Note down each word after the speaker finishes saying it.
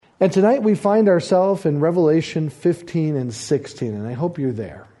And tonight we find ourselves in Revelation 15 and 16, and I hope you're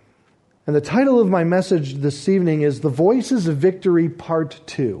there. And the title of my message this evening is The Voices of Victory, Part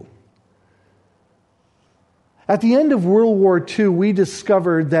 2. At the end of World War II, we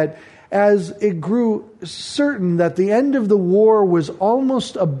discovered that as it grew certain that the end of the war was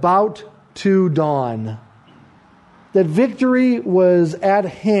almost about to dawn, that victory was at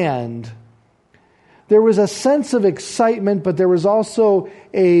hand, there was a sense of excitement, but there was also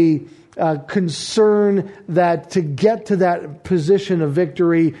a concern that to get to that position of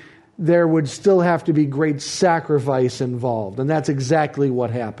victory, there would still have to be great sacrifice involved. And that's exactly what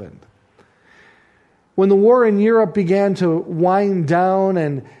happened. When the war in Europe began to wind down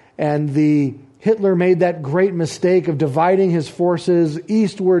and Hitler made that great mistake of dividing his forces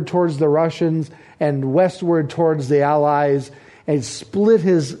eastward towards the Russians and westward towards the Allies, and split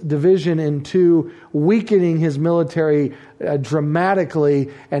his division in two, weakening his military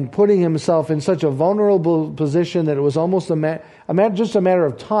dramatically and putting himself in such a vulnerable position that it was almost just a matter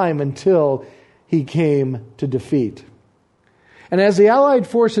of time until he came to defeat. And as the Allied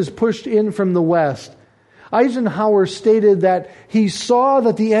forces pushed in from the west, Eisenhower stated that he saw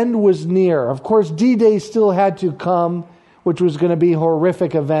that the end was near. Of course, D-Day still had to come, which was going to be a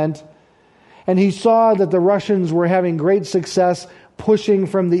horrific event. And he saw that the Russians were having great success pushing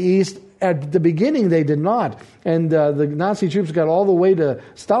from the east. At the beginning, they did not. And the Nazi troops got all the way to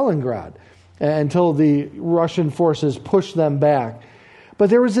Stalingrad until the Russian forces pushed them back. But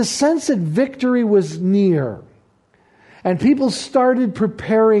there was a sense that victory was near. And people started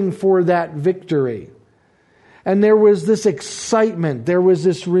preparing for that victory. And there was this excitement. There was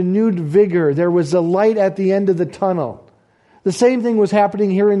this renewed vigor. There was a light at the end of the tunnel. The same thing was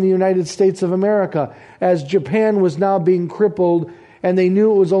happening here in the United States of America as Japan was now being crippled and they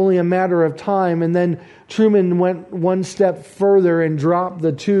knew it was only a matter of time. And then Truman went one step further and dropped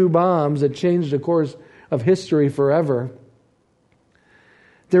the 2 bombs that changed the course of history forever.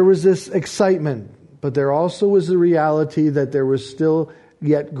 There was this excitement, but there also was the reality that there was still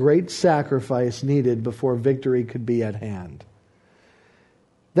yet great sacrifice needed before victory could be at hand.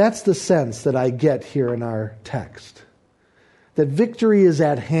 That's the sense that I get here in our text. That victory is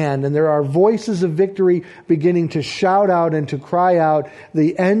at hand, and there are voices of victory beginning to shout out and to cry out,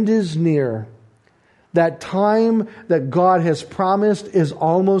 the end is near. That time that God has promised is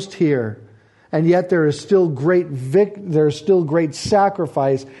almost here, and yet there is still great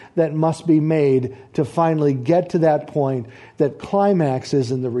sacrifice that must be made to finally get to that point that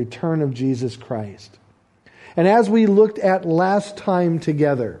climaxes in the return of Jesus Christ. And as we looked at last time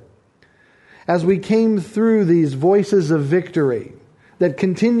together, as we came through these voices of victory that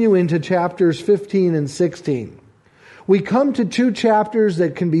continue into chapters 15 and 16, we come to 2 chapters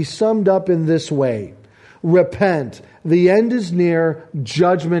that can be summed up in this way. Repent, the end is near,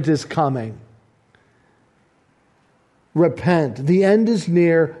 judgment is coming. Repent, the end is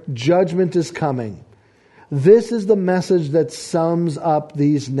near, judgment is coming. This is the message that sums up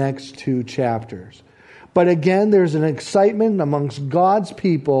these next 2 chapters. But again, there's an excitement amongst God's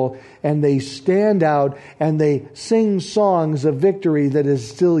people, and they stand out and they sing songs of victory that is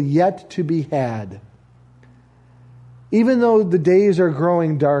still yet to be had. Even though the days are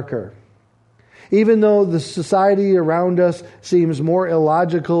growing darker, even though the society around us seems more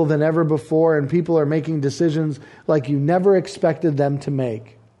illogical than ever before, and people are making decisions like you never expected them to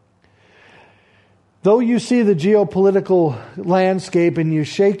make, though you see the geopolitical landscape and you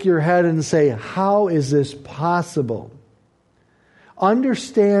shake your head and say, how is this possible?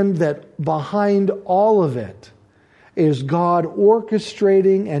 Understand that behind all of it is God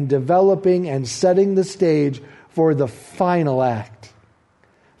orchestrating and developing and setting the stage for the final act,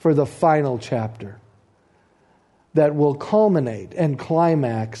 for the final chapter that will culminate and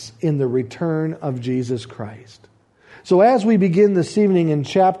climax in the return of Jesus Christ. So as we begin this evening in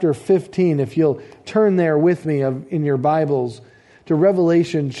chapter 15, if you'll turn there with me in your Bibles to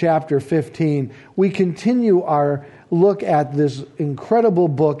Revelation chapter 15, we continue our look at this incredible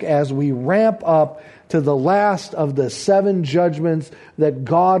book as we ramp up to the last of the 7 judgments that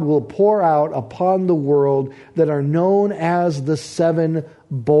God will pour out upon the world that are known as the 7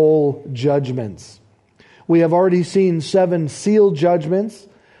 bowl judgments. We have already seen 7 seal judgments,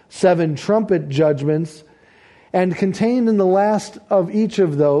 7 trumpet judgments, and contained in the last of each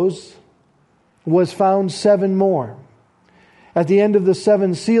of those was found 7 more. At the end of the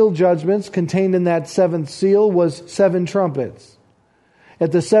 7 seal judgments, contained in that 7th seal was 7 trumpets.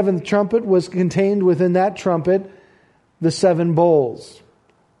 At the 7th trumpet was contained within that trumpet the 7 bowls.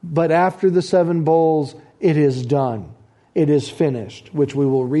 But after the 7 bowls, it is done. It is finished, which we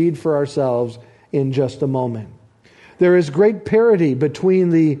will read for ourselves in just a moment. There is great parity between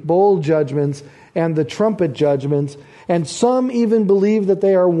the bowl judgments and the trumpet judgments, and some even believe that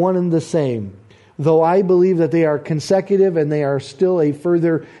they are one and the same, though I believe that they are consecutive and they are still a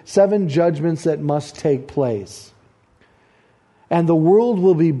further 7 judgments that must take place. And the world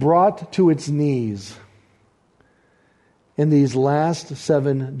will be brought to its knees in these last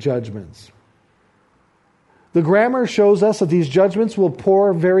 7 judgments. The grammar shows us that these judgments will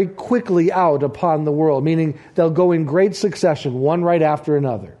pour very quickly out upon the world, meaning they'll go in great succession, one right after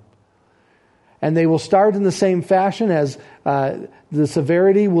another. And they will start in the same fashion as the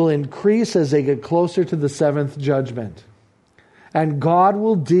severity will increase as they get closer to the 7th judgment. And God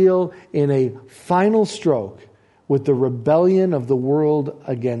will deal in a final stroke with the rebellion of the world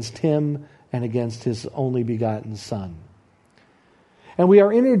against Him and against His only begotten Son. And we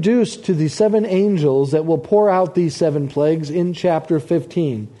are introduced to the 7 angels that will pour out these 7 plagues in chapter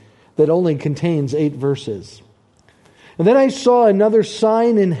 15 that only contains 8 verses. And then I saw another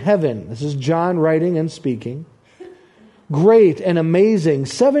sign in heaven. This is John writing and speaking. Great and amazing,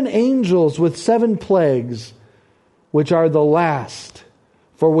 7 angels with 7 plagues, which are the last.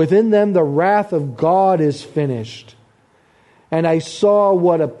 For within them the wrath of God is finished. And I saw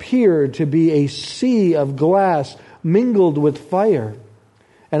what appeared to be a sea of glass mingled with fire,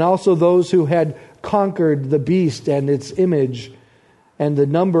 and also those who had conquered the beast and its image and the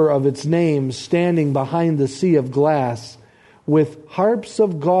number of its names standing behind the sea of glass with harps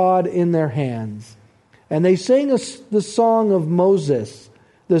of God in their hands. And they sang the song of Moses,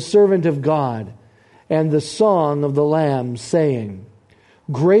 the servant of God, and the song of the Lamb, saying,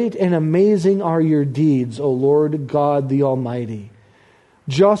 Great and amazing are your deeds, O Lord God the Almighty.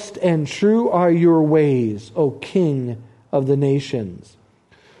 Just and true are your ways, O King of the nations.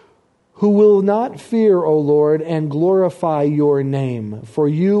 Who will not fear, O Lord, and glorify your name, for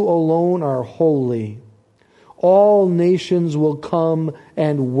you alone are holy. All nations will come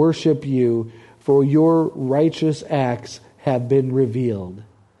and worship you, for your righteous acts have been revealed.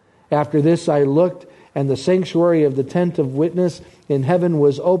 After this I looked, and the sanctuary of the tent of witness in heaven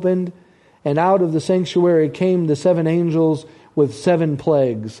was opened, and out of the sanctuary came the 7 angels with 7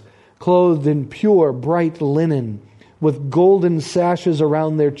 plagues, clothed in pure bright linen, with golden sashes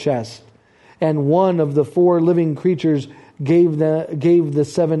around their chest. And one of the 4 living creatures gave the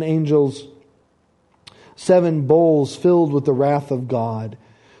 7 angels 7 bowls filled with the wrath of God,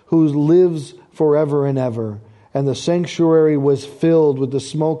 who lives forever and ever. And the sanctuary was filled with the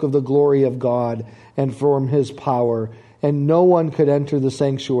smoke of the glory of God and from His power. And no one could enter the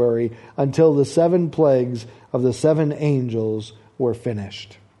sanctuary until the 7 plagues of the 7 angels were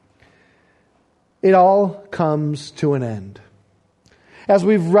finished. It all comes to an end. As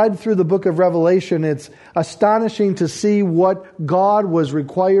we've read through the book of Revelation, it's astonishing to see what God was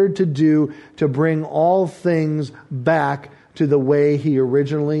required to do to bring all things back to the way He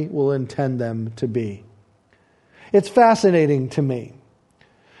originally will intend them to be. It's fascinating to me.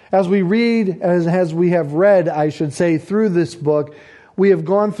 As we read, as we have read, I should say, through this book, we have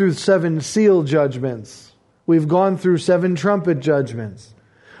gone through 7 seal judgments. We've gone through 7 trumpet judgments.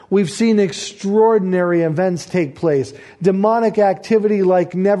 We've seen extraordinary events take place, demonic activity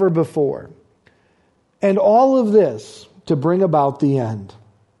like never before. And all of this to bring about the end.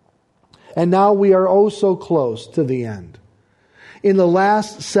 And now we are oh so close to the end. In the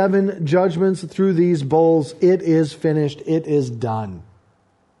last 7 judgments through these bowls, it is finished, it is done.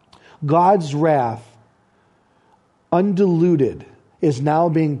 God's wrath, undiluted, is now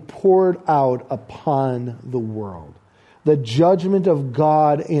being poured out upon the world. The judgment of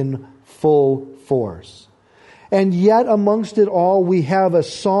God in full force. And yet amongst it all, we have a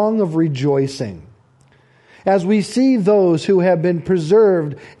song of rejoicing. As we see those who have been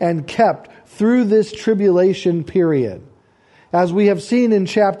preserved and kept through this tribulation period. As we have seen in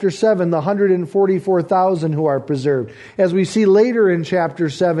chapter 7, the 144,000 who are preserved. As we see later in chapter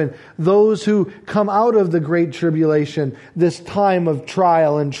 7, those who come out of the great tribulation, this time of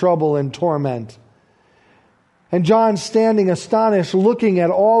trial and trouble and torment. And John standing astonished, looking at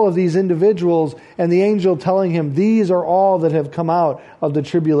all of these individuals, and the angel telling him, these are all that have come out of the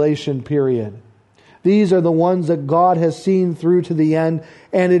tribulation period. These are the ones that God has seen through to the end,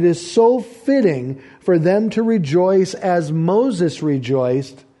 and it is so fitting for them to rejoice as Moses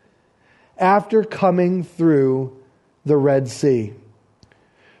rejoiced after coming through the Red Sea.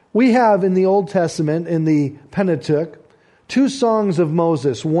 We have in the Old Testament, in the Pentateuch, 2 songs of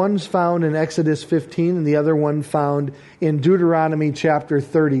Moses. One's found in Exodus 15 and the other one found in Deuteronomy chapter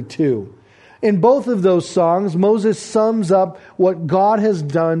 32. In both of those songs, Moses sums up what God has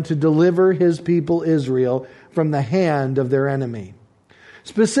done to deliver His people Israel from the hand of their enemy.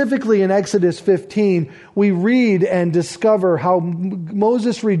 Specifically in Exodus 15, we read and discover how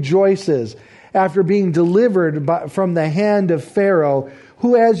Moses rejoices after being delivered from the hand of Pharaoh,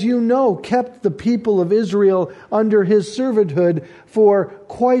 who, as you know, kept the people of Israel under his servanthood for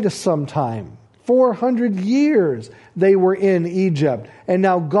quite some time. 400 years they were in Egypt. And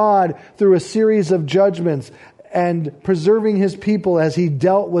now God, through a series of judgments and preserving his people as he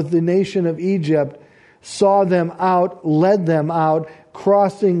dealt with the nation of Egypt, saw them out, led them out,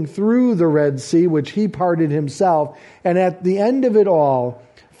 crossing through the Red Sea, which he parted himself. And at the end of it all,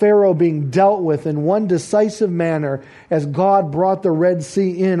 Pharaoh being dealt with in one decisive manner as God brought the Red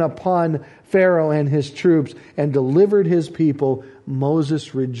Sea in upon Pharaoh and his troops and delivered his people,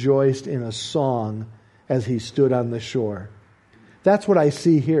 Moses rejoiced in a song as he stood on the shore. That's what I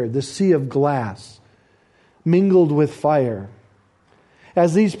see here, the sea of glass mingled with fire.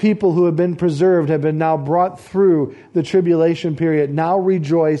 As these people who have been preserved have been now brought through the tribulation period, now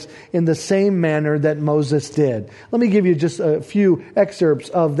rejoice in the same manner that Moses did. Let me give you just a few excerpts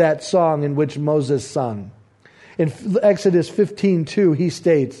of that song in which Moses sung. In Exodus 15:2, he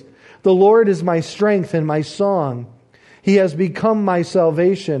states, "The Lord is my strength and my song. He has become my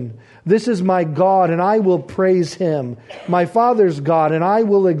salvation. This is my God, and I will praise him. My father's God, and I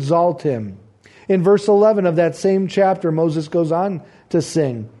will exalt him." In verse 11 of that same chapter, Moses goes on to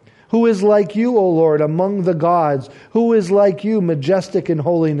sing, "Who is like you, O Lord, among the gods? Who is like you, majestic in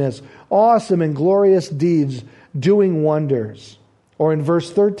holiness, awesome in glorious deeds, doing wonders?" Or in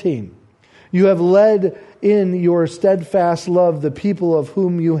verse 13, "You have led in your steadfast love the people of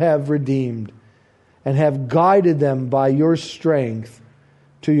whom you have redeemed, and have guided them by your strength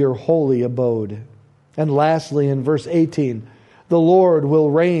to your holy abode." And lastly, in verse 18, "The Lord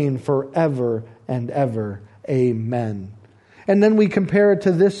will reign forever and ever. Amen." And then we compare it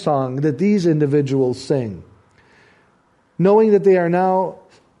to this song that these individuals sing. Knowing that they are now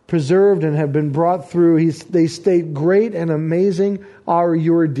preserved and have been brought through, they state, "Great and amazing are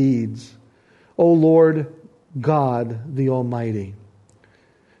your deeds, O Lord God the Almighty.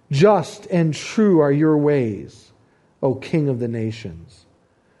 Just and true are your ways, O King of the nations.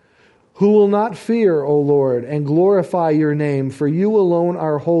 Who will not fear, O Lord, and glorify your name? For you alone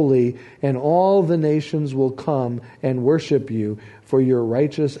are holy, and all the nations will come and worship you, for your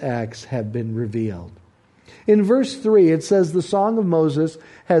righteous acts have been revealed." In verse 3, it says the Song of Moses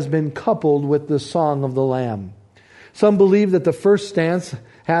has been coupled with the Song of the Lamb. Some believe that the first stance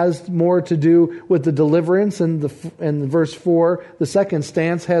has more to do with the deliverance, and verse 4, the second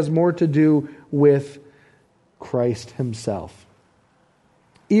stance has more to do with Christ himself.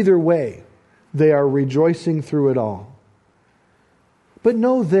 Either way, they are rejoicing through it all. But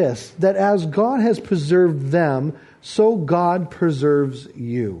know this, that as God has preserved them, so God preserves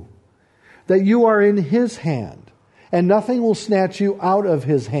you. That you are in his hand, and nothing will snatch you out of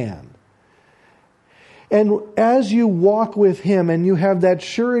his hand. And as you walk with him and you have that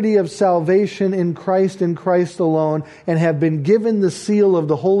surety of salvation in Christ and Christ alone, and have been given the seal of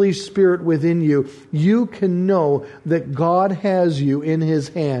the Holy Spirit within you, you can know that God has you in his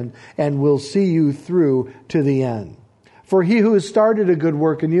hand and will see you through to the end. For he who has started a good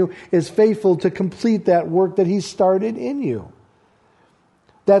work in you is faithful to complete that work that he started in you.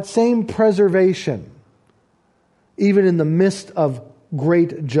 That same preservation, even in the midst of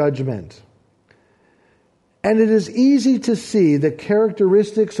great judgment. And it is easy to see the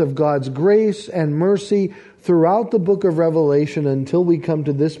characteristics of God's grace and mercy throughout the book of Revelation until we come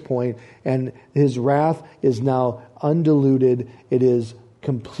to this point, and his wrath is now undiluted. It is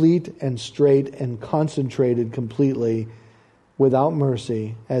complete and straight and concentrated completely without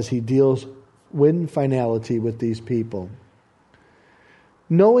mercy as he deals in finality with these people.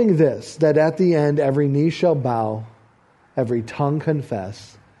 Knowing this, that at the end every knee shall bow, every tongue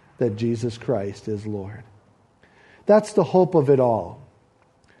confess that Jesus Christ is Lord. That's the hope of it all.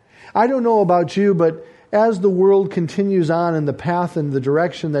 I don't know about you, but as the world continues on in the path and the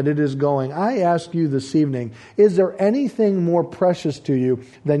direction that it is going, I ask you this evening, is there anything more precious to you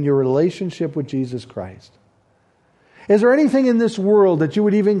than your relationship with Jesus Christ? Is there anything in this world that you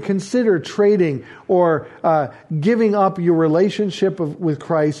would even consider trading or giving up your relationship with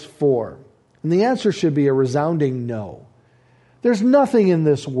Christ for? And the answer should be a resounding no. There's nothing in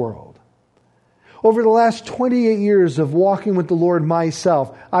this world. Over the last 28 years of walking with the Lord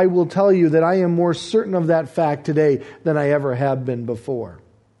myself, I will tell you that I am more certain of that fact today than I ever have been before.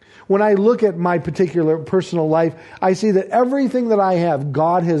 When I look at my particular personal life, I see that everything that I have,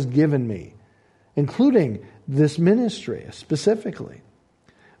 God has given me, including this ministry specifically,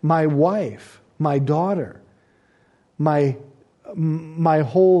 my wife, my daughter, my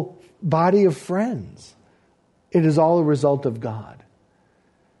whole body of friends. It is all a result of God.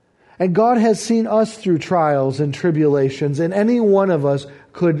 And God has seen us through trials and tribulations, and any one of us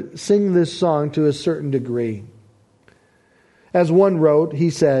could sing this song to a certain degree. As one wrote, he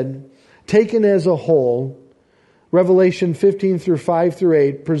said, taken as a whole, Revelation 15 through 5 through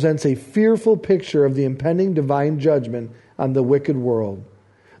 8 presents a fearful picture of the impending divine judgment on the wicked world.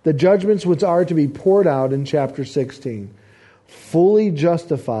 The judgments which are to be poured out in chapter 16 fully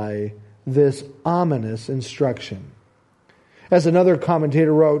justify this ominous instruction. As another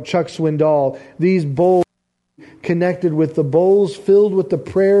commentator wrote, Chuck Swindoll, these bowls connected with the bowls filled with the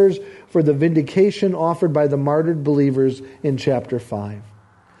prayers for the vindication offered by the martyred believers in chapter 5.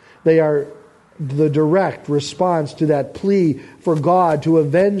 They are the direct response to that plea for God to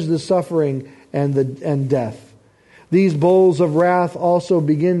avenge the suffering and death. These bowls of wrath also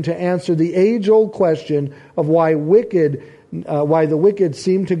begin to answer the age-old question of why the wicked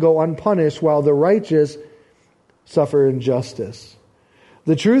seem to go unpunished while the righteous suffer injustice.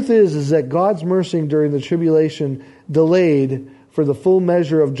 The truth is that God's mercy during the tribulation delayed for the full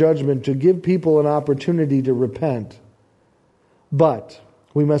measure of judgment to give people an opportunity to repent. But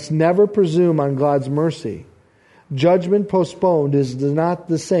we must never presume on God's mercy. Judgment postponed is not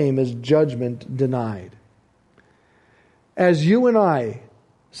the same as judgment denied. As you and I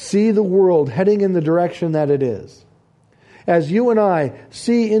see the world heading in the direction that it is, as you and I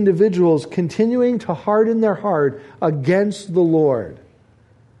see individuals continuing to harden their heart against the Lord,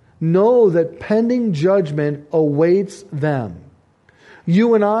 know that pending judgment awaits them.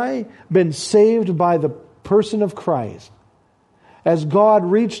 You and I been saved by the person of Christ. As God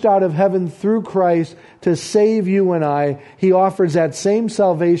reached out of heaven through Christ to save you and I, He offers that same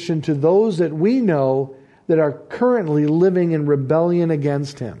salvation to those that we know that are currently living in rebellion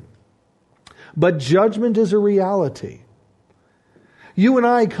against Him. But judgment is a reality. You and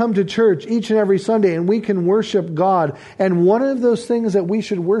I come to church each and every Sunday and we can worship God. And one of those things that we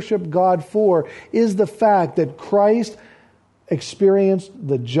should worship God for is the fact that Christ experienced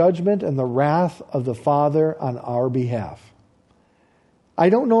the judgment and the wrath of the Father on our behalf. I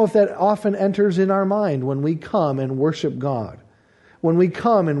don't know if that often enters in our mind when we come and worship God. When we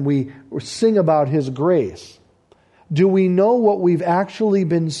come and we sing about His grace. Do we know what we've actually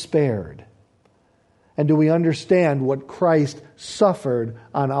been spared? And do we understand what Christ suffered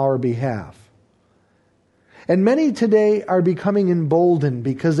on our behalf? And many today are becoming emboldened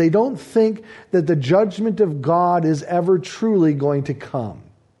because they don't think that the judgment of God is ever truly going to come.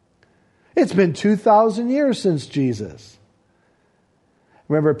 It's been 2,000 years since Jesus.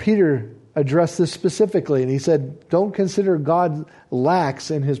 Remember, Peter addressed this specifically, and he said, don't consider God lax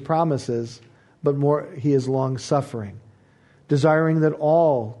in His promises, but more He is long-suffering, desiring that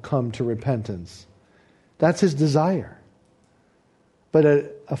all come to repentance. That's His desire. But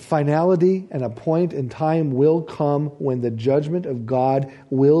a finality and a point in time will come when the judgment of God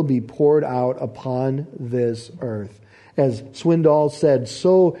will be poured out upon this earth. As Swindoll said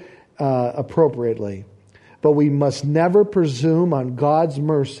so appropriately, but we must never presume on God's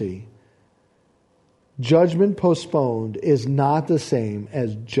mercy. Judgment postponed is not the same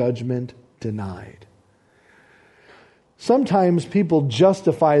as judgment denied. Sometimes people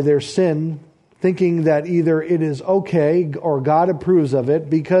justify their sin thinking that either it is okay or God approves of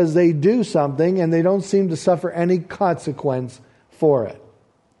it because they do something and they don't seem to suffer any consequence for it.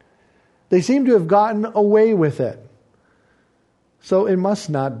 They seem to have gotten away with it. So it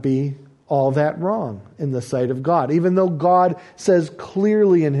must not be all that wrong in the sight of God, even though God says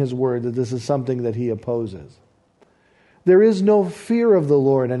clearly in His Word that this is something that He opposes. There is no fear of the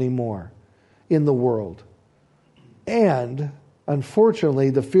Lord anymore in the world. And unfortunately,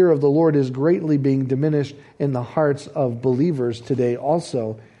 the fear of the Lord is greatly being diminished in the hearts of believers today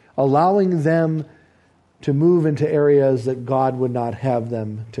also, allowing them to move into areas that God would not have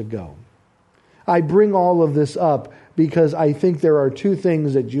them to go. I bring all of this up because I think there are two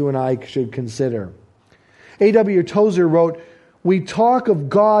things that you and I should consider. A.W. Tozer wrote, "We talk of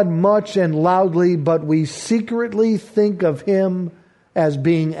God much and loudly, but we secretly think of Him as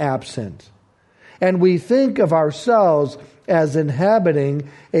being absent. And we think of ourselves as inhabiting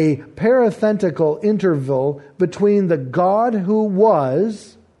a parenthetical interval between the God who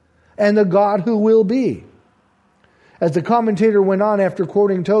was and the God who will be." As the commentator went on after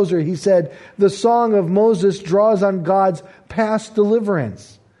quoting Tozer, he said, "The song of Moses draws on God's past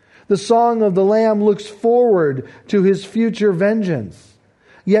deliverance. The song of the Lamb looks forward to His future vengeance.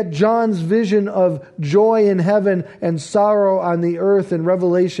 Yet John's vision of joy in heaven and sorrow on the earth in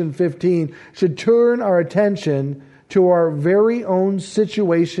Revelation 15 should turn our attention to our very own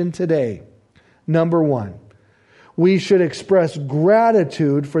situation today. Number one, we should express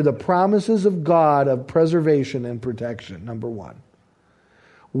gratitude for the promises of God of preservation and protection. Number one.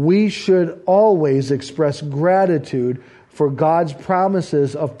 we should always express gratitude for God's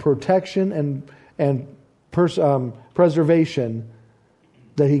promises of protection and preservation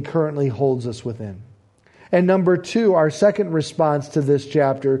that He currently holds us within. And number 2, our second response to this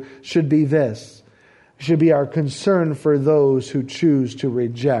chapter should be this. It should be our concern for those who choose to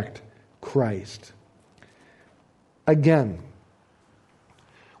reject Christ. Again,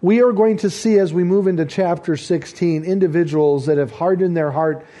 we are going to see as we move into chapter 16, individuals that have hardened their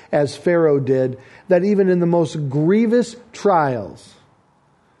heart as Pharaoh did, that even in the most grievous trials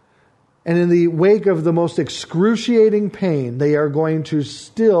and in the wake of the most excruciating pain, they are going to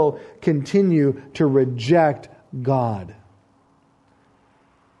still continue to reject God.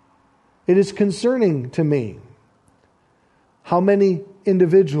 It is concerning to me how many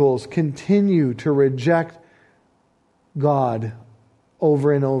individuals continue to reject God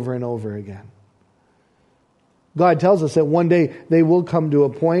over and over and over again. God tells us that one day they will come to a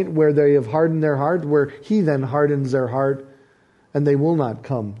point where they have hardened their heart, where He then hardens their heart, and they will not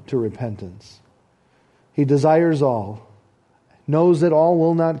come to repentance. He desires all, knows that all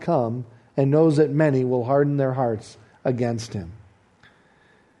will not come, and knows that many will harden their hearts against Him.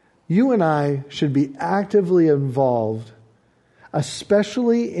 You and I should be actively involved,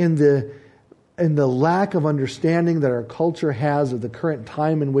 especially in the lack of understanding that our culture has of the current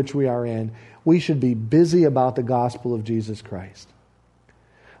time in which we are in. We should be busy about the gospel of Jesus Christ.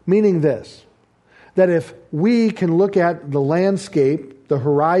 Meaning this, that if we can look at the landscape, the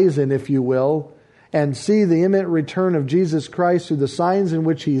horizon, if you will, and see the imminent return of Jesus Christ through the signs in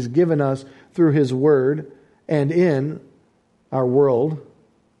which He's given us through His Word and in our world,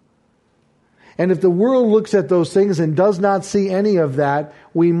 and if the world looks at those things and does not see any of that,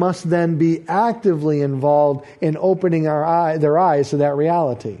 we must then be actively involved in opening their eyes to that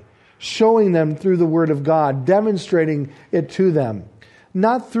reality, showing them through the Word of God, demonstrating it to them,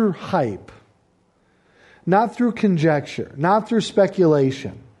 not through hype, not through conjecture, not through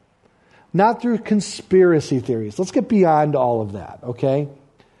speculation, not through conspiracy theories. Let's get beyond all of that, okay?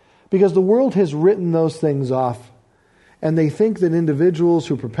 Because the world has written those things off, and they think that individuals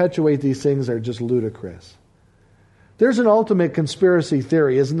who perpetuate these things are just ludicrous. There's an ultimate conspiracy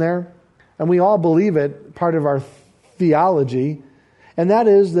theory, isn't there? And we all believe it, part of our theology, and that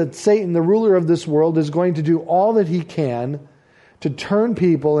is that Satan, the ruler of this world, is going to do all that he can to turn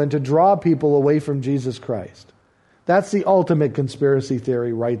people and to draw people away from Jesus Christ. That's the ultimate conspiracy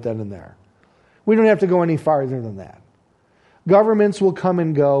theory right then and there. We don't have to go any farther than that. Governments will come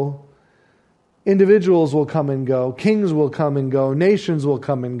and go. Individuals will come and go. Kings will come and go. Nations will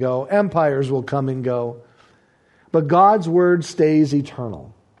come and go. Empires will come and go. But God's Word stays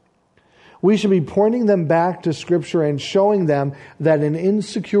eternal. We should be pointing them back to Scripture and showing them that in an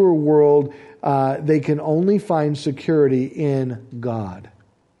insecure world, they can only find security in God.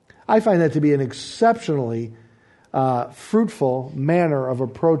 I find that to be an exceptionally fruitful manner of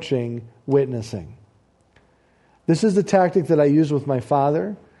approaching witnessing. This is the tactic that I use with my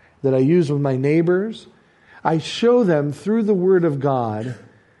father, that I use with my neighbors. I show them through the Word of God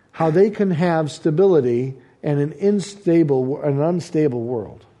how they can have stability in an unstable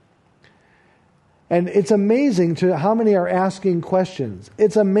world. And it's amazing to how many are asking questions.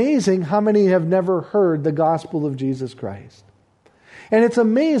 It's amazing how many have never heard the gospel of Jesus Christ. And it's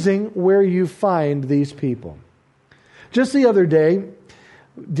amazing where you find these people. Just the other day,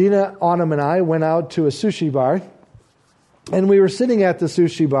 Dina, Autumn, and I went out to a sushi bar. And we were sitting at the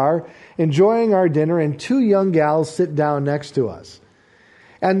sushi bar, enjoying our dinner, and two young gals sit down next to us.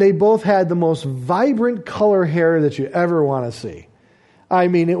 And they both had the most vibrant color hair that you ever want to see. I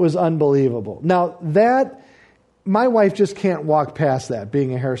mean, it was unbelievable. Now, my wife just can't walk past that,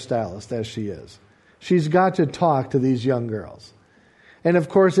 being a hairstylist as she is. She's got to talk to these young girls. And of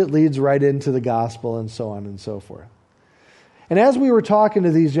course, it leads right into the gospel and so on and so forth. And as we were talking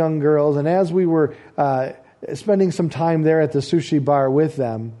to these young girls, and as we were spending some time there at the sushi bar with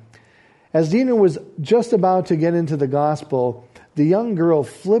them, as Dina was just about to get into the gospel, the young girl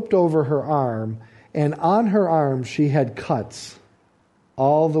flipped over her arm, and on her arm she had cuts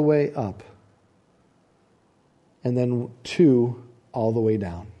all the way up, and then two all the way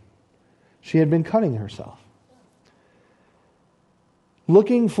down. She had been cutting herself,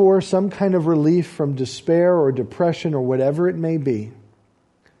 looking for some kind of relief from despair or depression or whatever it may be.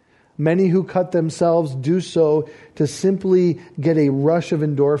 Many who cut themselves do so to simply get a rush of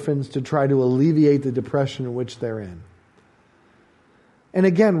endorphins to try to alleviate the depression in which they're in. And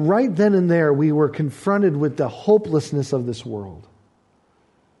again, right then and there, we were confronted with the hopelessness of this world.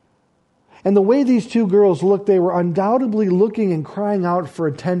 And the way these two girls looked, they were undoubtedly looking and crying out for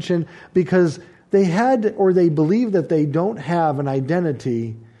attention because They had, or they believe that they don't have an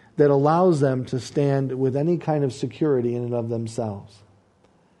identity that allows them to stand with any kind of security in and of themselves.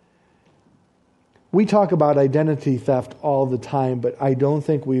 We talk about identity theft all the time, but I don't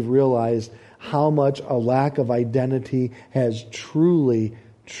think we've realized how much a lack of identity has truly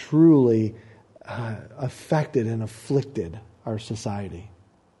affected and afflicted our society.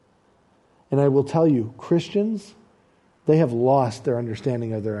 And I will tell you, Christians, they have lost their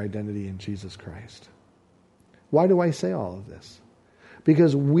understanding of their identity in Jesus Christ. Why do I say all of this?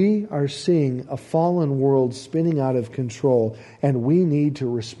 Because we are seeing a fallen world spinning out of control, and we need to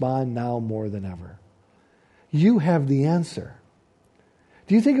respond now more than ever. You have the answer.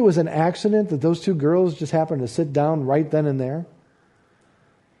 Do you think it was an accident that those two girls just happened to sit down right then and there?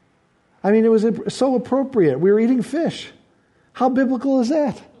 I mean, it was so appropriate. We were eating fish. How biblical is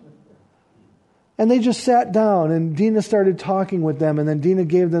that? And they just sat down, and Dina started talking with them, and then Dina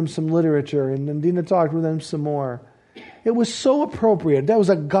gave them some literature, and then Dina talked with them some more. It was so appropriate. That was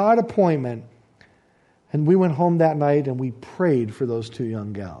a God appointment. And we went home that night, and we prayed for those two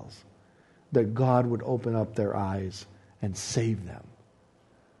young gals, that God would open up their eyes and save them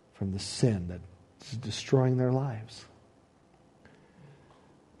from the sin that's destroying their lives.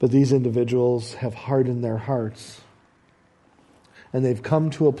 But these individuals have hardened their hearts, and they've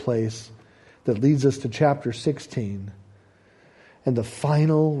come to a place that leads us to chapter 16, and the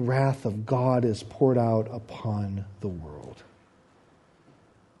final wrath of God is poured out upon the world.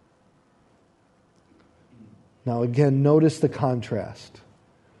 Now again, notice the contrast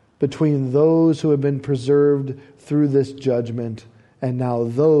between those who have been preserved through this judgment and now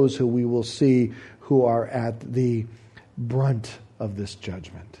those who we will see who are at the brunt of this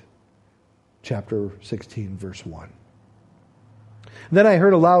judgment. Chapter 16, verse 1. Then I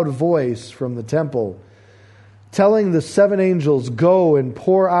heard a loud voice from the temple telling the seven angels, "Go and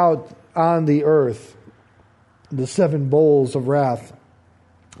pour out on the earth the seven bowls of wrath,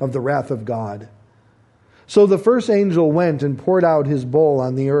 of the wrath of God." So the first angel went and poured out his bowl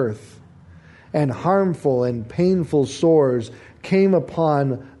on the earth, and harmful and painful sores came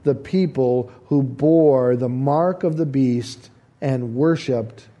upon the people who bore the mark of the beast and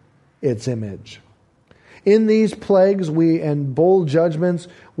worshipped its image. In these plagues and bowl judgments,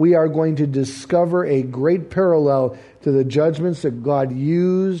 we are going to discover a great parallel to the judgments that God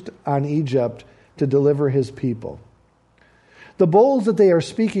used on Egypt to deliver his people. The bowls that they are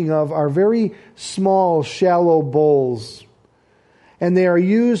speaking of are very small, shallow bowls, and they are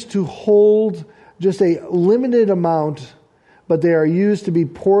used to hold just a limited amount, but they are used to be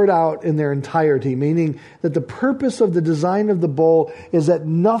poured out in their entirety, meaning that the purpose of the design of the bowl is that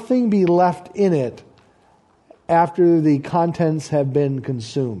nothing be left in it after the contents have been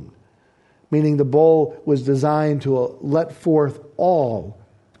consumed. Meaning the bowl was designed to let forth all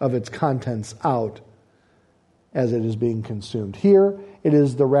of its contents out as it is being consumed. Here, it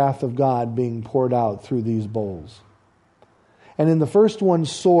is the wrath of God being poured out through these bowls. And in the first one,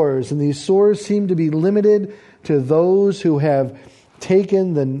 sores. And these sores seem to be limited to those who have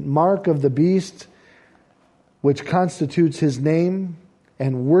taken the mark of the beast, which constitutes his name,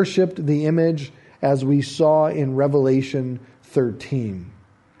 and worshipped the image, as we saw in Revelation 13.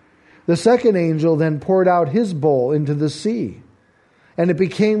 The second angel then poured out his bowl into the sea, and it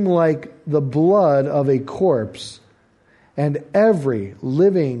became like the blood of a corpse, and every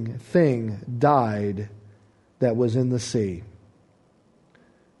living thing died that was in the sea.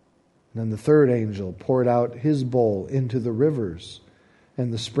 And then the third angel poured out his bowl into the rivers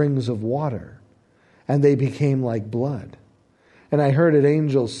and the springs of water, and they became like blood. And I heard the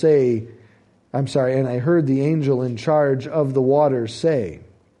angel in charge of the waters say,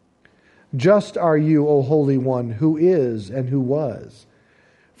 "Just are you, O Holy One, who is and who was,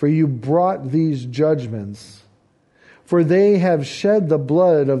 for you brought these judgments. For they have shed the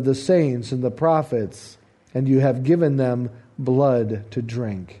blood of the saints and the prophets, and you have given them blood to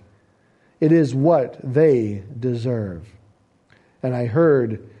drink. It is what they deserve." And I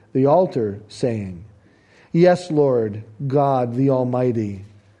heard the altar saying, "Yes, Lord God the Almighty,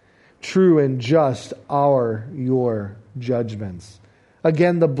 true and just are your judgments."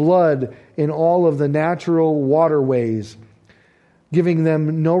 Again, the blood in all of the natural waterways, giving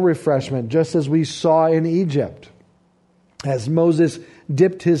them no refreshment, just as we saw in Egypt. As Moses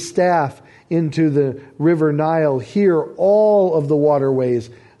dipped his staff into the river Nile, here all of the waterways,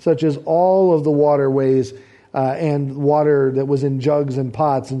 such as all of the waterways and water that was in jugs and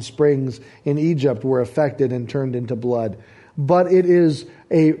pots and springs in Egypt, were affected and turned into blood. But it is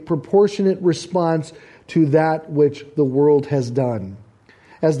a proportionate response to that which the world has done.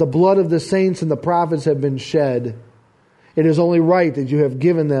 As the blood of the saints and the prophets have been shed, it is only right that you have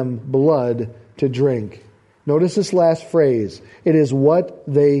given them blood to drink. Notice this last phrase. It is what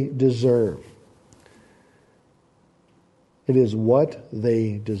they deserve. It is what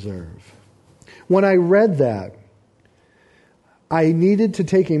they deserve. When I read that, I needed to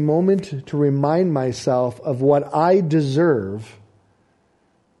take a moment to remind myself of what I deserve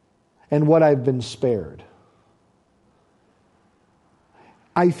and what I've been spared.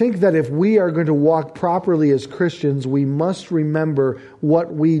 I think that if we are going to walk properly as Christians, we must remember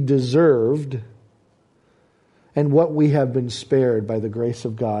what we deserved and what we have been spared by the grace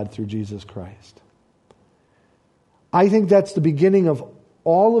of God through Jesus Christ. I think that's the beginning of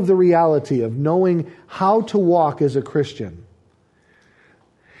all of the reality of knowing how to walk as a Christian.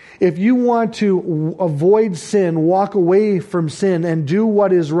 If you want to avoid sin, walk away from sin, and do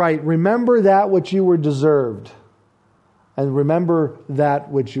what is right, remember that which you were deserved. And remember that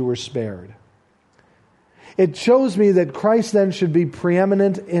which you were spared. It shows me that Christ then should be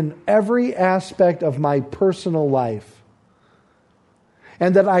preeminent in every aspect of my personal life.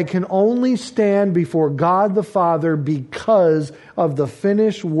 And that I can only stand before God the Father because of the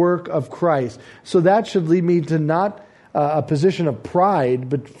finished work of Christ. So that should lead me to not a position of pride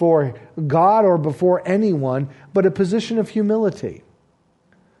before God or before anyone, but a position of humility.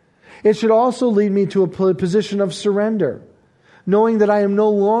 It should also lead me to a position of surrender, knowing that I am no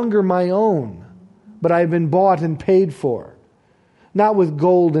longer my own, but I have been bought and paid for, not with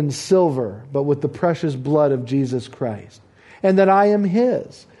gold and silver, but with the precious blood of Jesus Christ, and that I am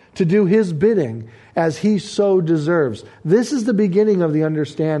His, to do His bidding as He so deserves. This is the beginning of the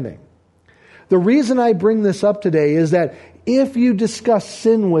understanding. The reason I bring this up today is that if you discuss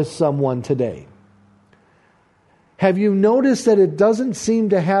sin with someone today, have you noticed that it doesn't seem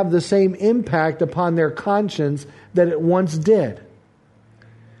to have the same impact upon their conscience that it once did?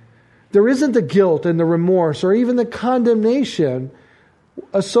 There isn't the guilt and the remorse or even the condemnation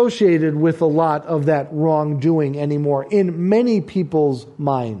associated with a lot of that wrongdoing anymore in many people's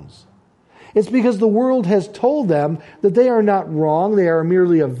minds. It's because the world has told them that they are not wrong, they are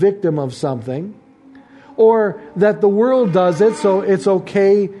merely a victim of something, or that the world does it, so it's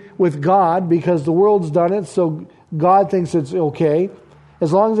okay with God because the world's done it, so God thinks it's okay.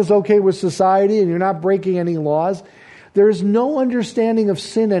 As long as it's okay with society and you're not breaking any laws. There is no understanding of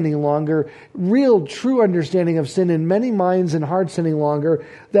sin any longer, real, true understanding of sin in many minds and hearts any longer,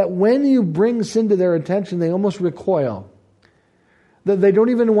 that when you bring sin to their attention, they almost recoil. That they don't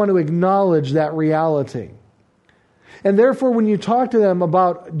even want to acknowledge that reality. And therefore, when you talk to them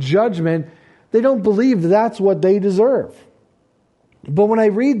about judgment, they don't believe that's what they deserve. But when I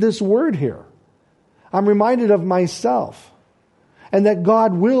read this word here, I'm reminded of myself, and that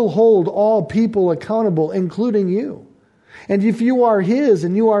God will hold all people accountable, including you. And if you are His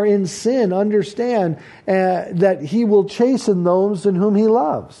and you are in sin, understand that He will chasten those in whom He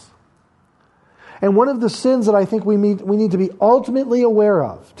loves. And one of the sins that I think we need to be ultimately aware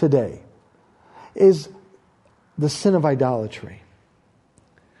of today is the sin of idolatry.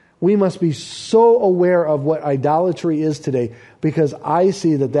 We must be so aware of what idolatry is today, because I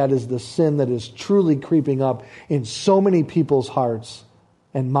see that is the sin that is truly creeping up in so many people's hearts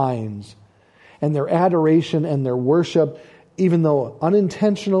and minds. And their adoration and their worship, even though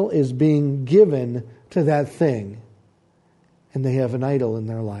unintentional, is being given to that thing. And they have an idol in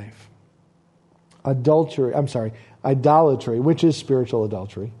their life. Idolatry, which is spiritual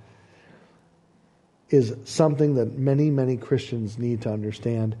adultery, is something that many, many Christians need to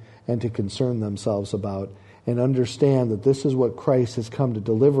understand and to concern themselves about, and understand that this is what Christ has come to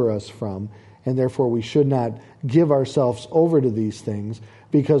deliver us from, and therefore we should not give ourselves over to these things,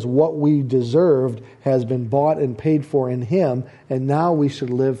 because what we deserved has been bought and paid for in Him, and now we should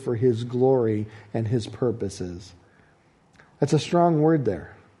live for His glory and His purposes. That's a strong word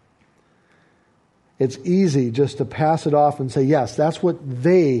there. It's easy just to pass it off and say, yes, that's what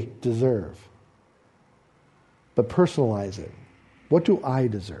they deserve. But personalize it. What do I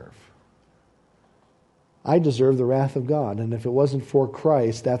deserve? I deserve the wrath of God. And if it wasn't for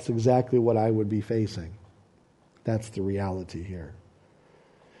Christ, that's exactly what I would be facing. That's the reality here.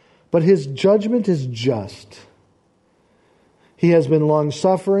 But His judgment is just. He has been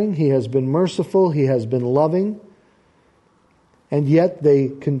long-suffering. He has been merciful. He has been loving. And yet they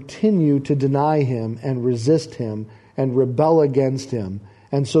continue to deny Him and resist Him and rebel against Him.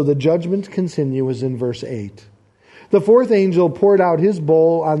 And so the judgment continues in verse 8. The fourth angel poured out his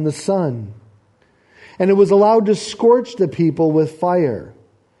bowl on the sun, and it was allowed to scorch the people with fire.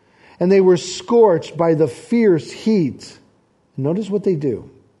 And they were scorched by the fierce heat. Notice what they do.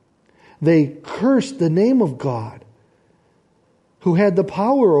 They cursed the name of God, who had the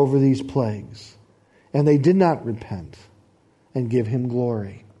power over these plagues, and they did not repent and give Him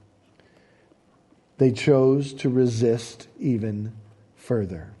glory. they chose to resist even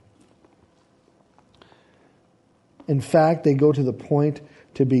further. In fact, they go to the point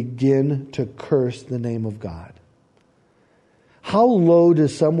to begin to curse the name of God. How low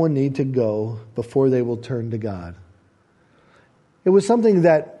does someone need to go before they will turn to God? It was something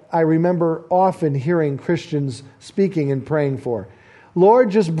that I remember often hearing Christians speaking and praying for.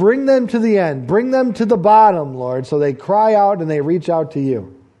 Lord, just bring them to the end. Bring them to the bottom, Lord, so they cry out and they reach out to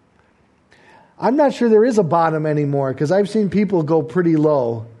you. I'm not sure there is a bottom anymore, because I've seen people go pretty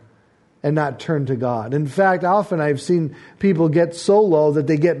low and not turn to God. In fact, often I've seen people get so low that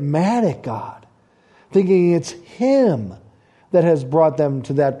they get mad at God, thinking it's Him that has brought them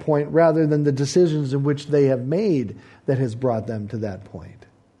to that point rather than the decisions in which they have made that has brought them to that point.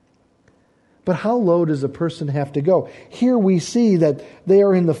 But how low does a person have to go? Here we see that they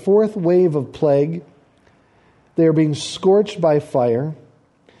are in the fourth wave of plague. They are being scorched by fire.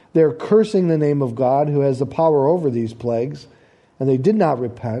 They're cursing the name of God who has the power over these plagues. And they did not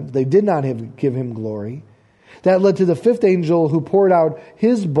repent. They did not give Him glory. That led to the fifth angel, who poured out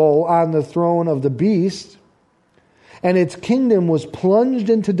his bowl on the throne of the beast. And its kingdom was plunged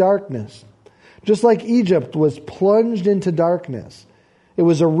into darkness. Just like Egypt was plunged into darkness. It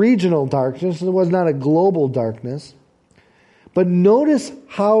was a regional darkness. It was not a global darkness. But notice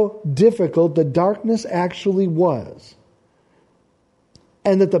how difficult the darkness actually was.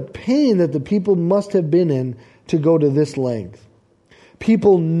 And that the pain that the people must have been in to go to this length.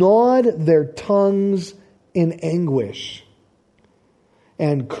 People gnawed their tongues in anguish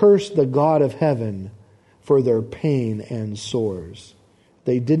and cursed the God of heaven for their pain and sores.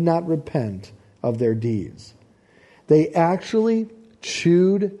 They did not repent of their deeds. They actually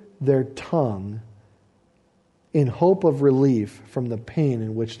chewed their tongue in hope of relief from the pain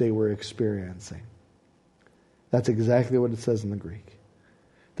in which they were experiencing. That's exactly what it says in the Greek.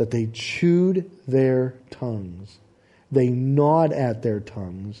 That they chewed their tongues. They gnawed at their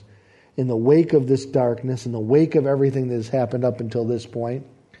tongues in the wake of this darkness, in the wake of everything that has happened up until this point.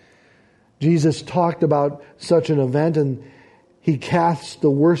 Jesus talked about such an event, and He casts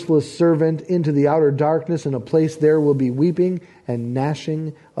the worthless servant into the outer darkness, and a place there will be weeping and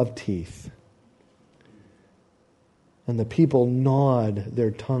gnashing of teeth. And the people gnawed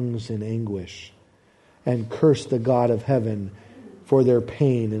their tongues in anguish and cursed the God of heaven for their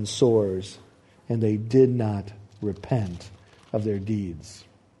pain and sores, and they did not repent of their deeds.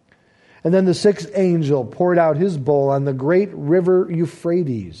 And then the sixth angel poured out his bowl on the great river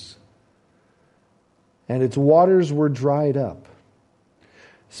Euphrates, and its waters were dried up.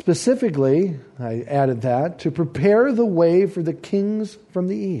 Specifically, I added that, to prepare the way for the kings from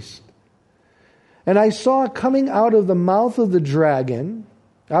the east. And I saw coming out of the mouth of the dragon,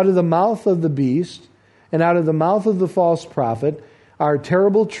 out of the mouth of the beast, and out of the mouth of the false prophet, our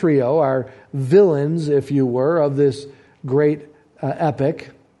terrible trio, our villains, if you were, of this great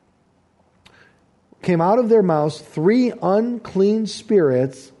epic, came out of their mouths 3 unclean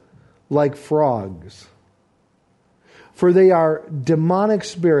spirits like frogs. For they are demonic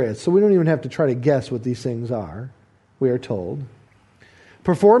spirits. So we don't even have to try to guess what these things are, we are told.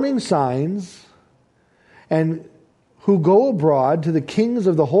 Performing signs, and who go abroad to the kings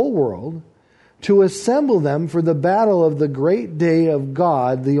of the whole world to assemble them for the battle of the great day of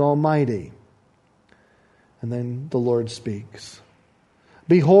God the Almighty. And then the Lord speaks.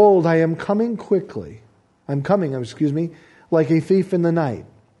 Behold, I am coming quickly. I'm coming, like a thief in the night.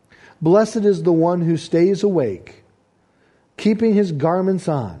 Blessed is the one who stays awake, keeping his garments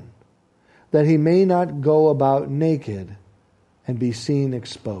on, that he may not go about naked and be seen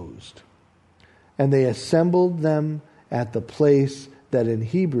exposed. And they assembled them at the place that in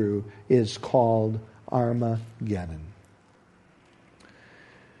Hebrew is called Armageddon.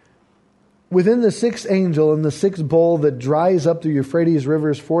 Within the sixth angel and the sixth bowl that dries up the Euphrates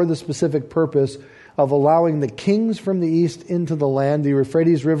rivers for the specific purpose of allowing the kings from the east into the land. The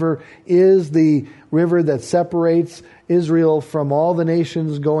Euphrates River is the river that separates Israel from all the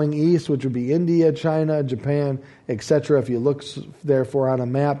nations going east, which would be India, China, Japan, etc. if you look therefore on a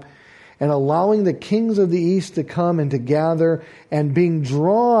map. And allowing the kings of the east to come and to gather, and being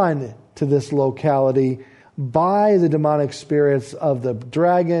drawn to this locality by the demonic spirits of the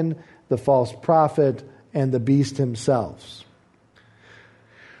dragon, the false prophet, and the beast himself.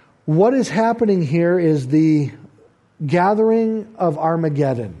 What is happening here is the gathering of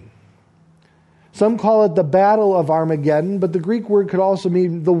Armageddon. Some call it the Battle of Armageddon, but the Greek word could also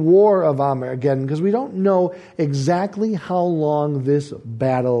mean the War of Armageddon, because we don't know exactly how long this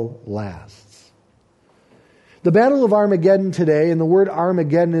battle lasts. The Battle of Armageddon today, and the word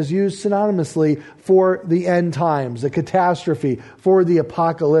Armageddon is used synonymously for the end times, the catastrophe, for the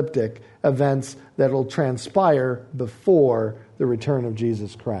apocalyptic events that will transpire before the return of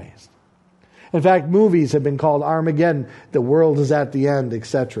Jesus Christ. In fact, movies have been called Armageddon, the world is at the end,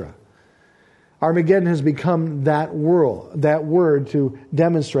 etc. Armageddon has become that word to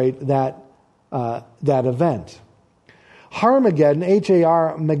demonstrate that event. Harmageddon,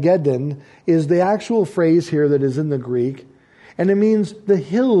 H-A-R-Mageddon, is the actual phrase here that is in the Greek, and it means the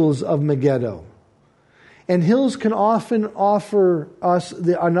hills of Megiddo. And hills can often offer us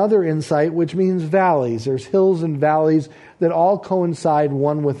another insight, which means valleys. There's hills and valleys that all coincide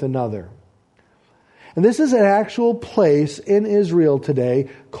one with another. And this is an actual place in Israel today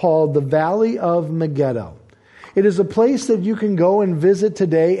called the Valley of Megiddo. It is a place that you can go and visit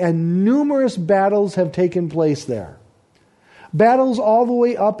today, and numerous battles have taken place there. Battles all the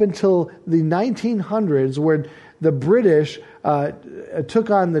way up until the 1900s, where the British took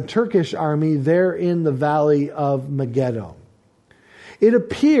on the Turkish army there in the Valley of Megiddo. It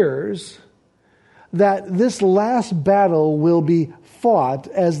appears that this last battle will be fought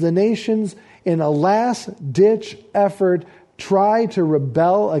as the nations, in a last-ditch effort, try to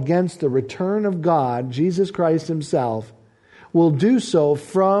rebel against the return of God, Jesus Christ Himself, will do so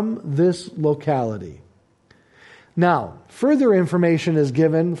from this locality. Now, further information is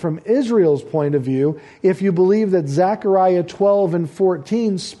given from Israel's point of view if you believe that Zechariah 12 and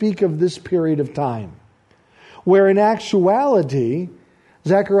 14 speak of this period of time, where in actuality,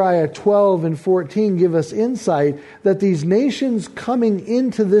 Zechariah 12 and 14 give us insight that these nations coming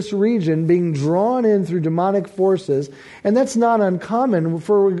into this region, being drawn in through demonic forces, and that's not uncommon.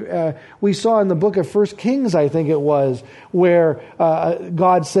 For we saw in the book of 1 Kings, I think it was, where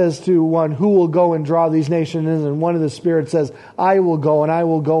God says to one, who will go and draw these nations in? And one of the spirits says, I will go, and I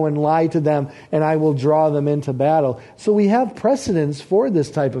will go and lie to them, and I will draw them into battle. So we have precedents for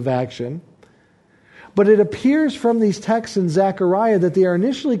this type of action. But it appears from these texts in Zechariah that they are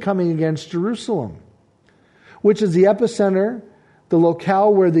initially coming against Jerusalem, which is the epicenter, the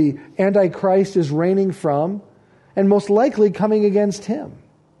locale where the Antichrist is reigning from, and most likely coming against him.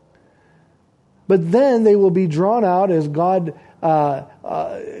 But then they will be drawn out as God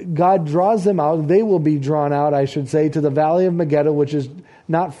draws them out. They will be drawn out, I should say, to the Valley of Megiddo, which is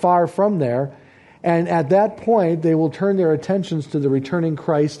not far from there. And at that point, they will turn their attentions to the returning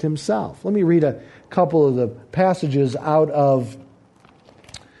Christ Himself. Let me read a couple of the passages out of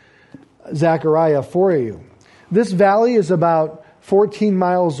Zechariah for you. This valley is about 14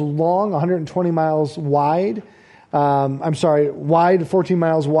 miles long, 120 miles wide. Wide, 14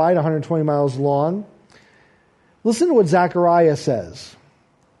 miles wide, 120 miles long. Listen to what Zechariah says.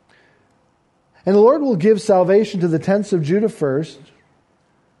 And the Lord will give salvation to the tents of Judah first,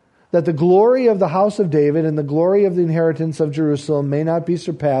 that the glory of the house of David and the glory of the inheritance of Jerusalem may not be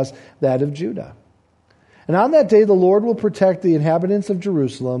surpassed that of Judah. And on that day the Lord will protect the inhabitants of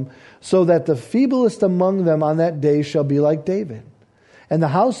Jerusalem, so that the feeblest among them on that day shall be like David, and the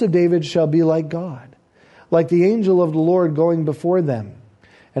house of David shall be like God, like the angel of the Lord going before them.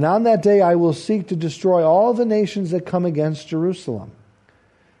 And on that day I will seek to destroy all the nations that come against Jerusalem.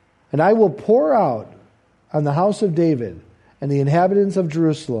 And I will pour out on the house of David and the inhabitants of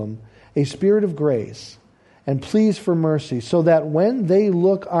Jerusalem a spirit of grace and pleas for mercy, so that when they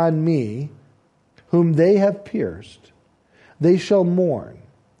look on me, whom they have pierced, they shall mourn,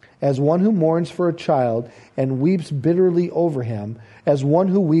 as one who mourns for a child and weeps bitterly over him, as one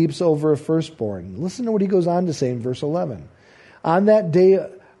who weeps over a firstborn. Listen to what he goes on to say in verse 11. On that day,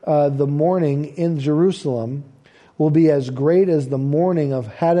 the mourning in Jerusalem will be as great as the mourning of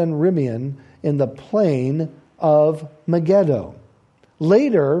Hadon Rimmon in the plain of Megiddo.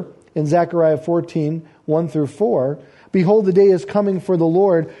 Later, in Zechariah 14, 1 through 4, behold, the day is coming for the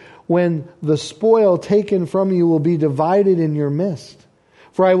Lord when the spoil taken from you will be divided in your midst.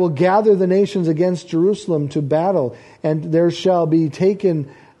 For I will gather the nations against Jerusalem to battle, and there shall be taken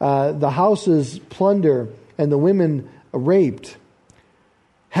the houses plunder, and the women raped.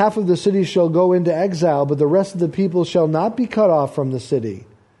 Half of the city shall go into exile, but the rest of the people shall not be cut off from the city.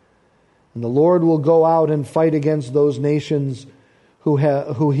 And the Lord will go out and fight against those nations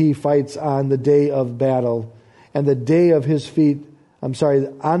who He fights on the day of battle. And the day of His feet,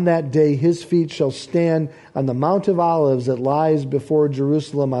 on that day His feet shall stand on the Mount of Olives that lies before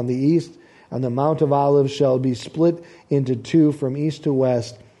Jerusalem on the east, and the Mount of Olives shall be split into two from east to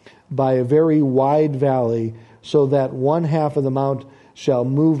west by a very wide valley, so that one half of the mount shall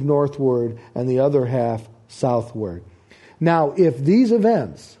move northward and the other half southward. Now, if these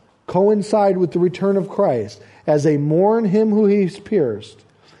events coincide with the return of Christ, as they mourn Him who He's pierced,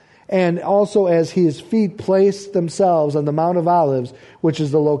 and also as his feet place themselves on the Mount of Olives, which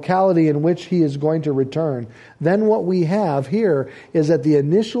is the locality in which he is going to return, then what we have here is that the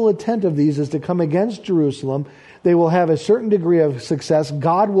initial intent of these is to come against Jerusalem. They will have a certain degree of success.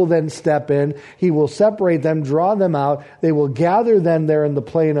 God will then step in. He will separate them, draw them out. They will gather then there in the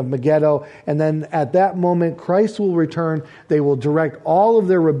plain of Megiddo. And then at that moment, Christ will return. They will direct all of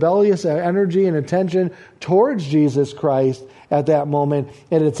their rebellious energy and attention towards Jesus Christ at that moment.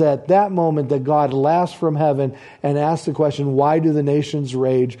 And it's at that moment that God laughs from heaven and asks the question, why do the nations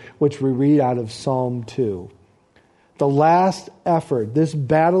rage? Which we read out of Psalm 2. The last effort, this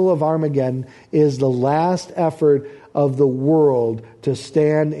battle of Armageddon, is the last effort of the world to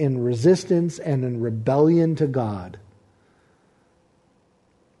stand in resistance and in rebellion to God.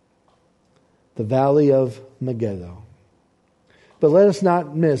 The valley of Megiddo. But let us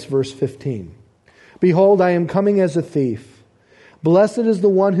not miss verse 15. Behold, I am coming as a thief. Blessed is the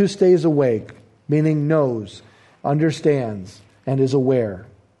one who stays awake, meaning knows, understands, and is aware,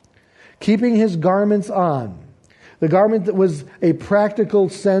 keeping his garments on. The garment that was a practical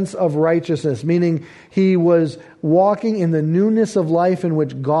sense of righteousness, meaning he was walking in the newness of life in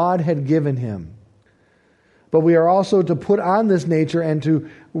which God had given him. But we are also to put on this nature and to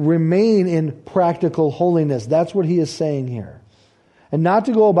remain in practical holiness. That's what he is saying here. And not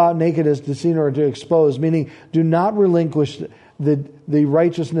to go about naked as to see or to expose, meaning do not relinquish the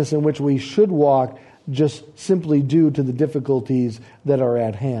righteousness in which we should walk just simply due to the difficulties that are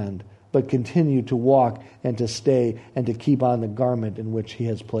at hand, but continue to walk and to stay and to keep on the garment in which he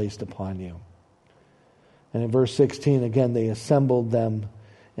has placed upon you. And in verse 16, again, they assembled them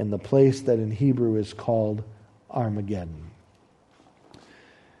in the place that in Hebrew is called Armageddon.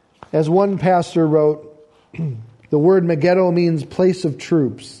 As one pastor wrote, the word Megiddo means place of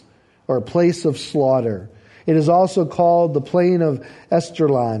troops or place of slaughter. It is also called the plain of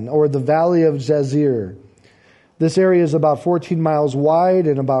Esdraelon or the valley of Jazer. This area is about 14 miles wide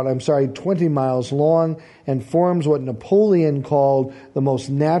and 20 miles long, and forms what Napoleon called the most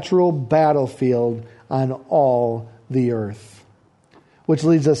natural battlefield on all the earth. Which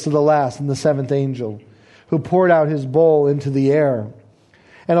leads us to the last and the seventh angel, who poured out his bowl into the air.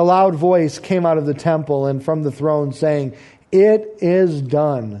 And a loud voice came out of the temple and from the throne saying, "It is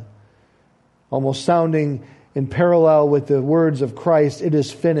done." Almost sounding in parallel with the words of Christ, "It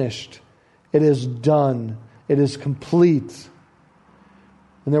is finished. It is done. It is complete."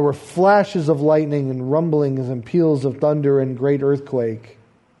 And there were flashes of lightning and rumblings and peals of thunder and a great earthquake,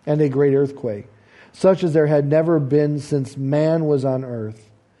 such as there had never been since man was on earth.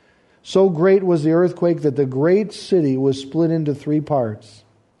 So great was the earthquake that the great city was split into 3 parts,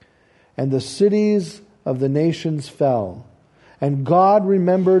 and the cities of the nations fell. And God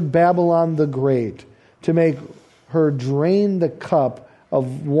remembered Babylon the Great to make her drain the cup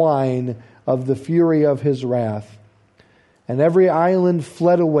of wine of the fury of his wrath. And every island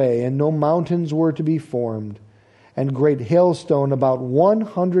fled away, and no mountains were to be formed. And great hailstone, about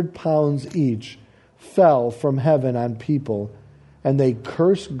 100 pounds each, fell from heaven on people. And they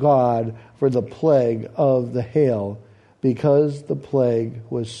cursed God for the plague of the hail, because the plague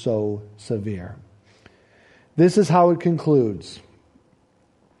was so severe. This is how it concludes.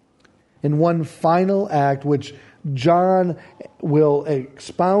 In one final act, which John will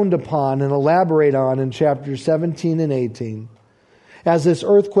expound upon and elaborate on in chapters 17 and 18. As this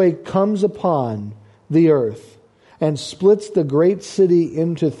earthquake comes upon the earth and splits the great city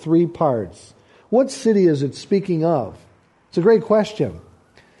into 3 parts, what city is it speaking of? It's a great question.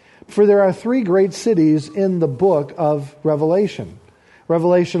 For there are 3 great cities in the book of Revelation.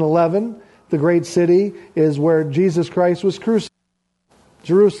 Revelation 11, the great city, is where Jesus Christ was crucified.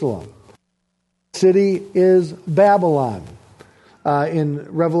 Jerusalem. City is Babylon in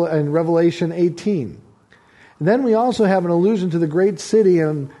Revelation 18. And then we also have an allusion to the great city,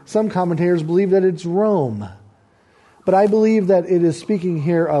 and some commentators believe that it's Rome. But I believe that it is speaking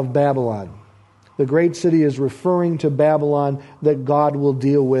here of Babylon. The great city is referring to Babylon that God will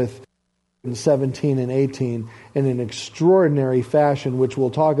deal with in 17 and 18 in an extraordinary fashion, which we'll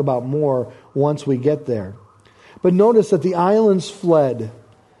talk about more once we get there. But notice that the islands fled.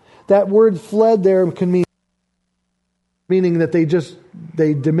 That word fled there can meaning that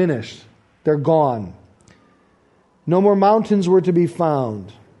they diminished. They're gone. No more mountains were to be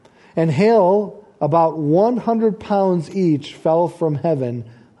found. And hail, about 100 pounds each, fell from heaven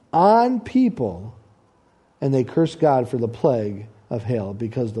on people. And they cursed God for the plague of hail,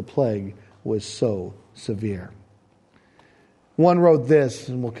 because the plague was so severe. One wrote this,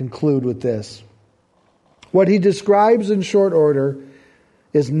 and we'll conclude with this. What he describes in short order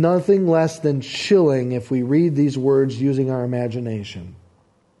is nothing less than chilling if we read these words using our imagination.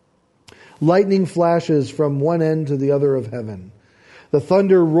 Lightning flashes from one end to the other of heaven. The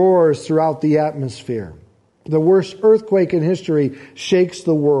thunder roars throughout the atmosphere. The worst earthquake in history shakes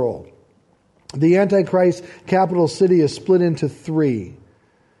the world. The Antichrist capital city is split into three.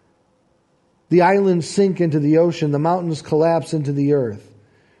 The islands sink into the ocean. The mountains collapse into the earth.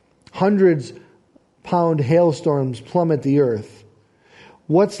 Hundreds-pound hailstorms plummet the earth.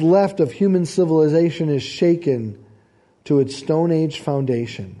 What's left of human civilization is shaken to its Stone Age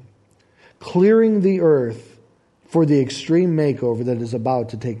foundation, clearing the earth for the extreme makeover that is about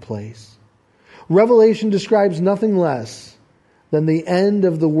to take place. Revelation describes nothing less than the end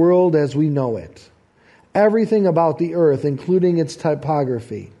of the world as we know it. Everything about the earth, including its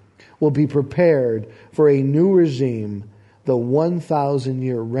topography, will be prepared for a new regime, the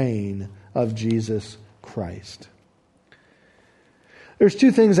 1,000-year reign of Jesus Christ. There's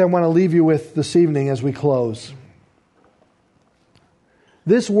two things I want to leave you with this evening as we close.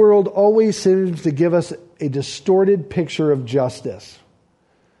 This world always seems to give us a distorted picture of justice.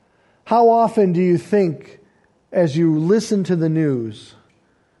 How often do you think, as you listen to the news,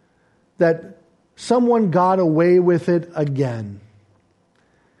 that someone got away with it again?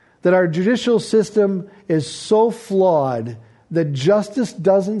 That our judicial system is so flawed that justice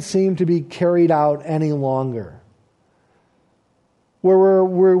doesn't seem to be carried out any longer. Where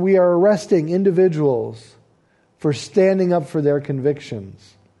we are arresting individuals for standing up for their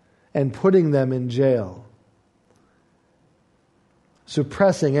convictions and putting them in jail,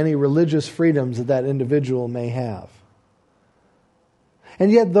 suppressing any religious freedoms that individual may have.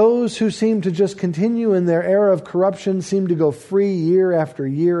 And yet those who seem to just continue in their era of corruption seem to go free year after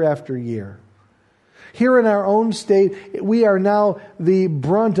year after year. Here in our own state, we are now the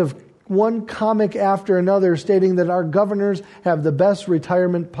brunt of one comic after another stating that our governors have the best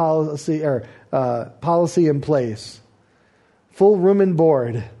retirement policy in place. Full room and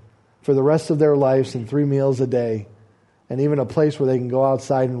board for the rest of their lives and 3 meals a day. And even a place where they can go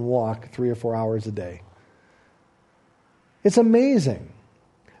outside and walk 3 or 4 hours a day. It's amazing.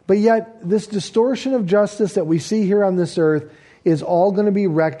 But yet, this distortion of justice that we see here on this earth is all going to be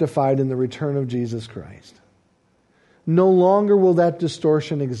rectified in the return of Jesus Christ. No longer will that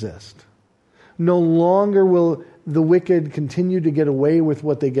distortion exist. No longer will the wicked continue to get away with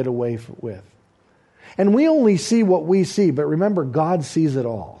what they get away with. And we only see what we see, but remember, God sees it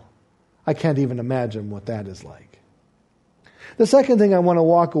all. I can't even imagine what that is like. The second thing I want to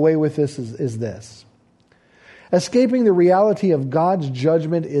walk away with is this. Escaping the reality of God's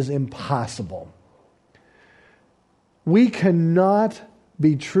judgment is impossible. We cannot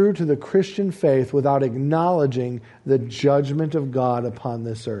be true to the Christian faith without acknowledging the judgment of God upon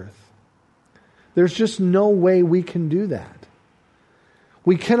this earth. There's just no way we can do that.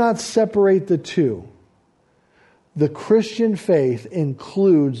 We cannot separate the two. The Christian faith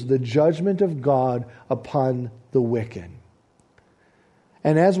includes the judgment of God upon the wicked.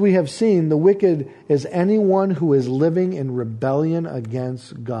 And as we have seen, the wicked is anyone who is living in rebellion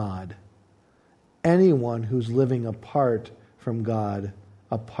against God. Anyone who's living apart from God,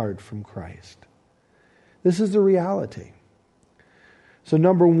 apart from Christ. This is the reality. So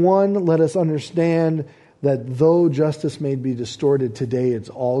number one, let us understand that though justice may be distorted today, it's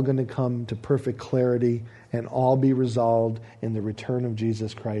all going to come to perfect clarity and all be resolved in the return of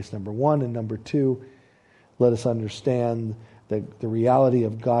Jesus Christ, number one. And number two, let us understand that the reality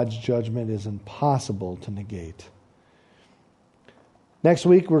of God's judgment is impossible to negate. Next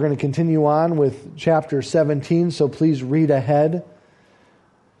week, we're going to continue on with chapter 17, so please read ahead.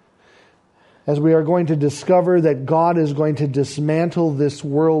 As we are going to discover that God is going to dismantle this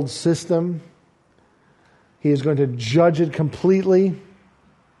world system. He is going to judge it completely,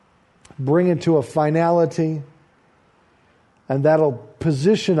 bring it to a finality, and that'll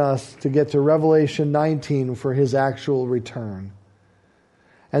position us to get to Revelation 19 for His actual return.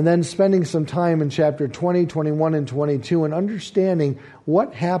 And then spending some time in chapter 20, 21, and 22 and understanding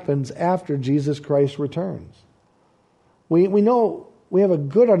what happens after Jesus Christ returns. We know we have a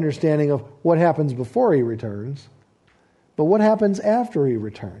good understanding of what happens before He returns, but what happens after He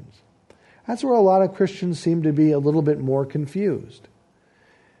returns? That's where a lot of Christians seem to be a little bit more confused.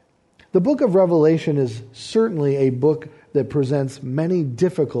 The book of Revelation is certainly a book that presents many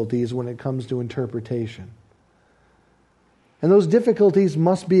difficulties when it comes to interpretation. And those difficulties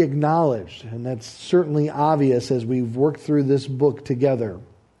must be acknowledged, and that's certainly obvious as we've worked through this book together.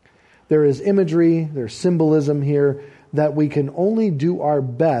 There is imagery, there's symbolism here that we can only do our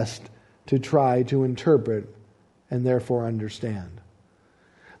best to try to interpret and therefore understand.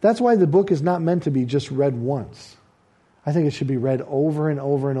 That's why the book is not meant to be just read once. I think it should be read over and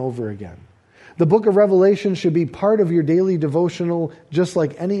over and over again. The book of Revelation should be part of your daily devotional, just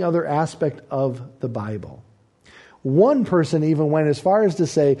like any other aspect of the Bible. One person even went as far as to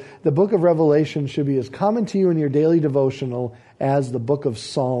say the book of Revelation should be as common to you in your daily devotional as the book of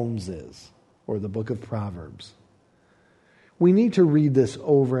Psalms is, or the book of Proverbs. We need to read this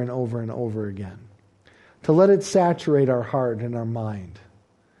over and over and over again, to let it saturate our heart and our mind.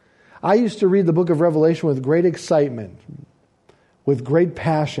 I used to read the book of Revelation with great excitement, with great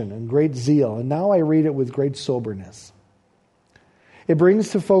passion and great zeal, and now I read it with great soberness. It brings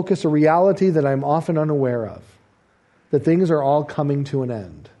to focus a reality that I'm often unaware of, that things are all coming to an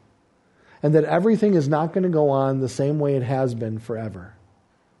end, and that everything is not going to go on the same way it has been forever.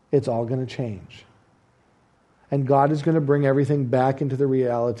 It's all going to change. And God is going to bring everything back into the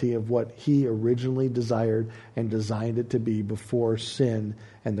reality of what He originally desired and designed it to be before sin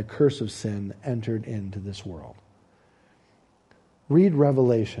and the curse of sin entered into this world. Read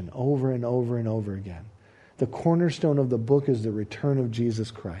Revelation over and over and over again. The cornerstone of the book is the return of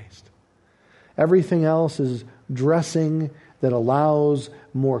Jesus Christ. Everything else is dressing that allows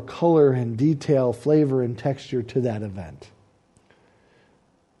more color and detail, flavor and texture to that event.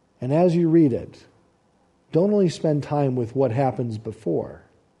 And as you read it, don't only spend time with what happens before,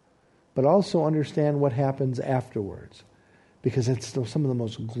 but also understand what happens afterwards, because it's some of the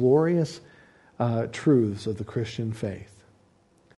most glorious truths of the Christian faith.